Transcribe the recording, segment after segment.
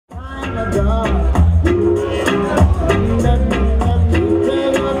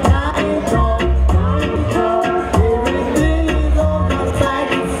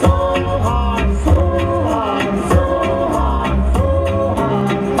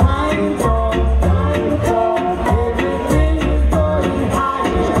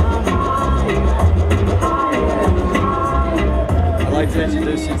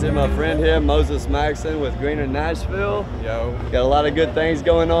my friend here, Moses Maxson with Greener Nashville. Yo. Got a lot of good things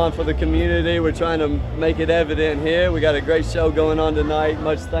going on for the community. We're trying to make it evident here. We got a great show going on tonight.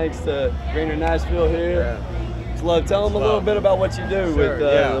 Much thanks to Greener Nashville here. Yeah. Love, tell them a little bit about what you do with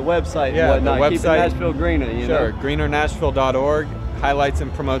the website and whatnot. The website, Keeping Nashville greener, you know. Greenernashville.org highlights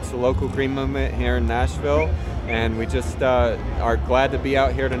and promotes the local green movement here in Nashville. And we just are glad to be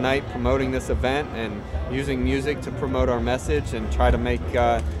out here tonight promoting this event and using music to promote our message and try to make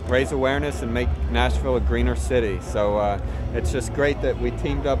raise awareness and make Nashville a greener city. So it's just great that we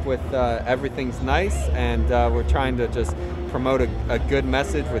teamed up with Everything's Nice, and we're trying to just promote a good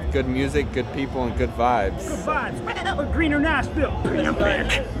message with good music, good people, and good vibes. Good vibes. Greener Nashville.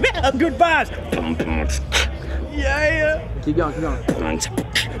 Good vibes. Yeah. Keep going, keep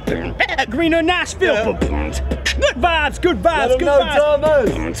going. Greener Nashville. Good vibes, good vibes, good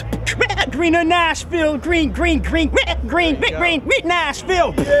vibes. Greener Nashville, green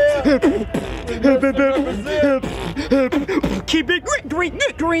Nashville. Keep it green.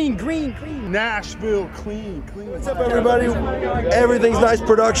 Nashville, clean. What's up, everybody? Everything's Nice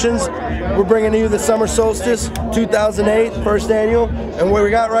Productions. We're bringing you the Summer Solstice 2008, first annual, and what we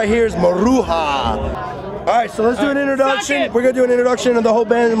got right here is Maruja. All right, so let's do an introduction. We're gonna do an introduction of the whole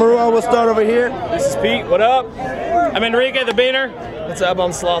band. Maruja, we'll start over here. This is Pete. What up? I'm Enrique the Beaner. What's up?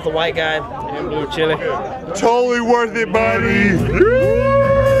 I'm Sloth the White Guy. I'm Blue Chili. Totally worth it, buddy.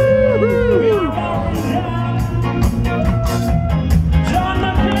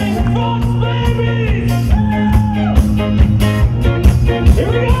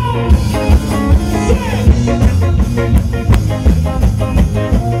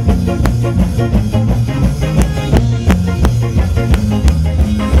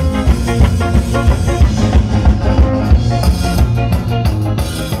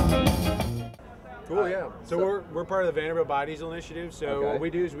 Cool, yeah. So we're part of the Vanderbilt Biodiesel Initiative. So what we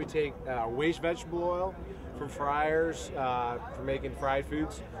do is we take waste vegetable oil from fryers for making fried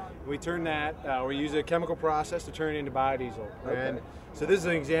foods. We turn that, we use a chemical process to turn it into biodiesel. And so this is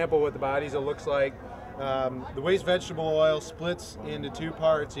an example of what the biodiesel looks like. The waste vegetable oil splits into two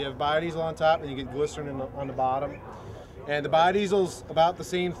parts. You have biodiesel on top and you get glycerin on the bottom. And the biodiesel's about the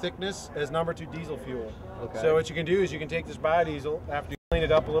same thickness as number 2 diesel fuel. So what you can do is you can take this biodiesel after you clean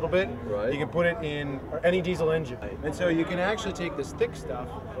it up a little bit. You can put it in any diesel engine. And so you can actually take this thick stuff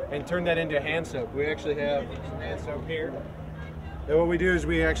and turn that into hand soap. We actually have some hand soap here. And what we do is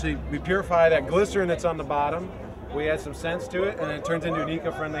we purify that glycerin that's on the bottom. We add some scents to it, and then it turns into an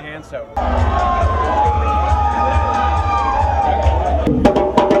eco-friendly hand soap.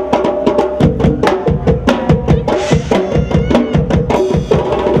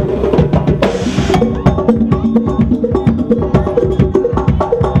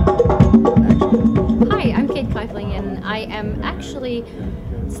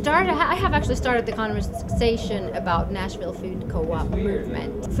 I have actually started the conversation about Nashville Food Co-op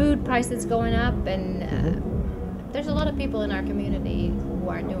movement. Food prices going up, and there's a lot of people in our community who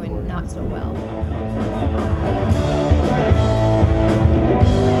are doing not so well.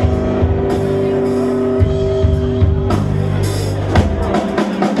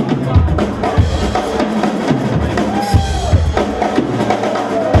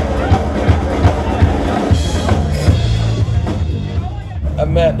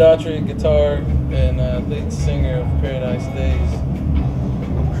 I'm Matt Daughtry, guitar and lead singer of Paradise Days.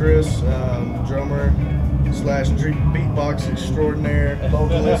 I'm Chris, drummer / beatbox extraordinaire,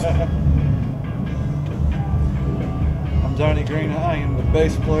 vocalist. I'm Johnny Green. I am the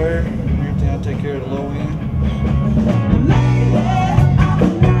bass player. Everything I take care of the low end.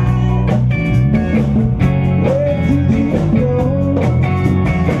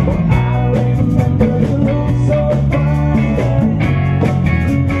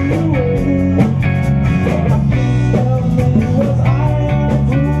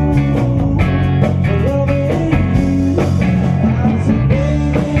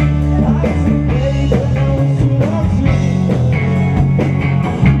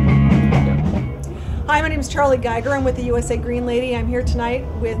 Charlie Geiger. I'm with the USA Green Lady. I'm here tonight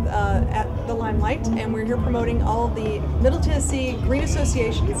with at the Limelight, and we're here promoting all the Middle Tennessee Green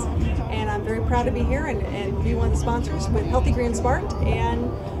Associations, and I'm very proud to be here and be one of the sponsors with Healthy Green Smart and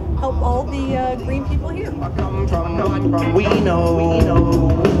help all the green people here. We know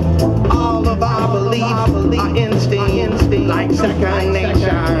all of our beliefs are instinct, like second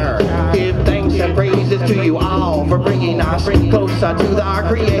nature. Give thanks and praises to you all for bringing us closer to our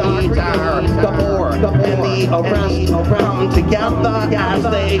Creator. The poor and the oppressed come together as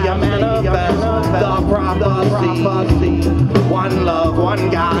they manifest the prophecy. One love, one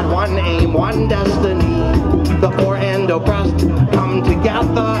God, one aim, one destiny. The poor and oppressed come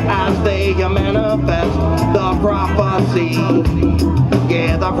together as they manifest the prophecy.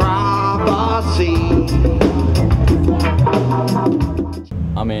 Yeah, the prophecy.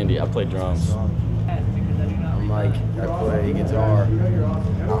 I'm Andy, I play drums. I'm Mike, I play guitar.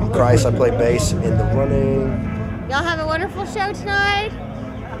 I'm Christ, I play bass in the running. Y'all have a wonderful show tonight.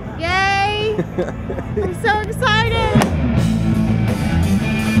 Yay! I'm so excited.